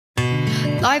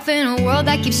Life in a world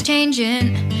that keeps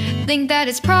changing. Think that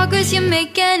it's progress you're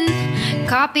making.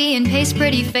 Copy and paste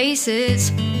pretty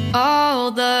faces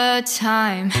all the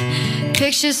time.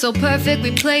 Pictures so perfect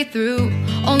we play through,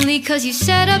 only cause you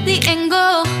set up the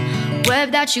angle.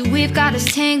 Web that you weave got us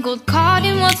tangled, caught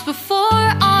in what's before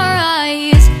our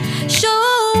eyes. Show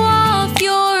off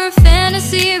your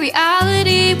fantasy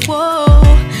reality, whoa,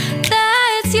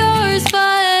 that's yours,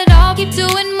 but I'll keep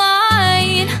doing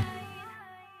mine.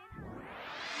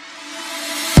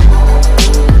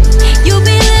 You'll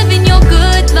be living your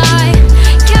good life,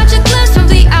 catch a glimpse from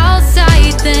the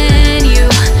outside, then you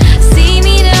see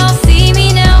me now, see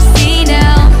me now, see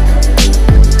now.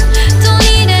 Don't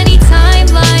need any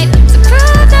timeline to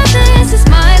prove that this is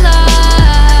my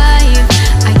life.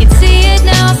 I can see it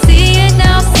now, see it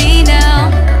now, see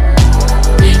now.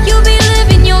 You'll be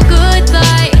living your good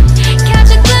life,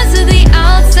 catch a glimpse of the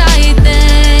outside,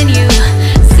 then you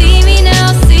see me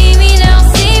now, see me now,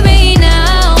 see me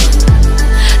now.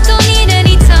 Don't need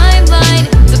any timeline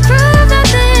to prove that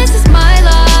this is my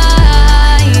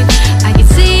life. I can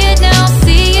see it now,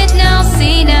 see it now,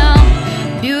 see now.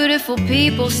 Beautiful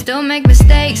people still make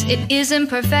mistakes. It isn't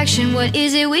perfection, what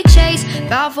is it we chase?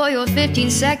 Bow for your 15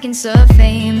 seconds of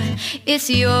fame. It's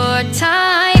your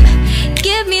time.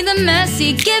 Give me the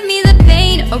messy, give me the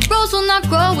pain. A rose will not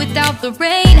grow without the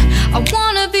rain. I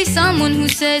wanna be someone who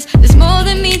says there's more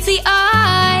than meets the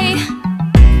eye.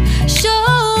 Show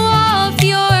off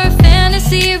your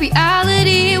fantasy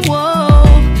reality, whoa,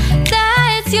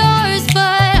 that's yours,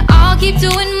 but I'll keep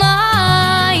doing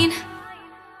mine.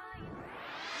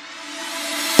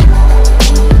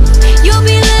 You'll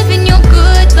be living your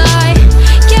good life,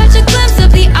 catch a glimpse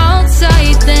of the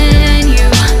outside, then you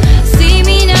see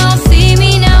me now, see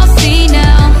me now, see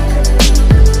now.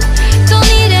 Don't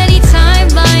need any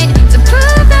timeline to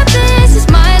prove that this is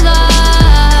my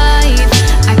life.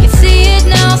 I can see it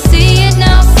now, see it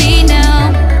now, see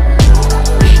now.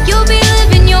 You'll be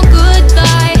living your good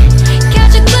life,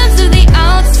 catch a glimpse of the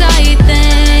outside,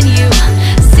 then you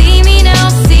see me now,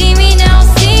 see me now,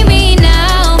 see me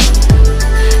now.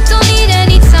 Don't need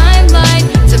any timeline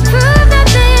to prove that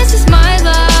this is my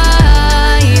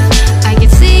life. I can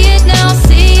see it now,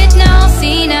 see it now,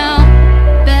 see now.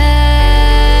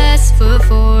 Best foot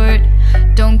forward,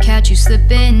 don't catch you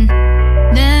slipping.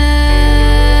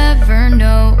 Never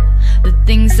know the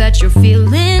things that you're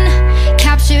feeling.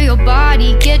 Capture your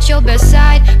body, get your best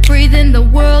side. Breathe in the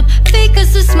world, fake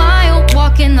us a smile.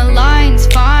 Walking the lines,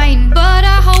 fine, but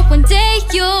I hope one day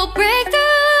you'll break through.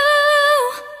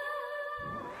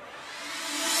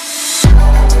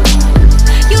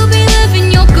 You'll be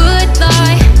living your good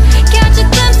life, catch a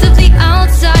glimpse of the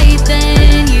outside,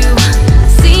 then you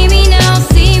see me now,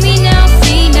 see me now,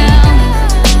 see now.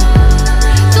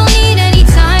 Don't need any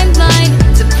timeline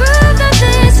to prove that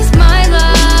this is my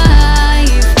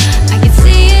life. I can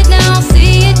see it now,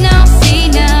 see it now, see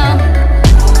now.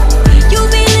 You'll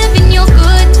be living your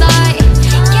good life,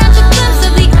 catch a glimpse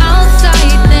of the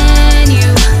outside, then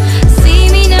you see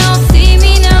me now, see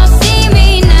me now, see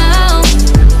me now.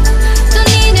 Don't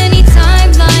need any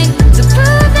timeline to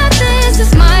prove that this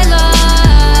is my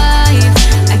life.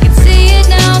 I can see it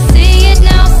now, see it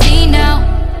now, see now.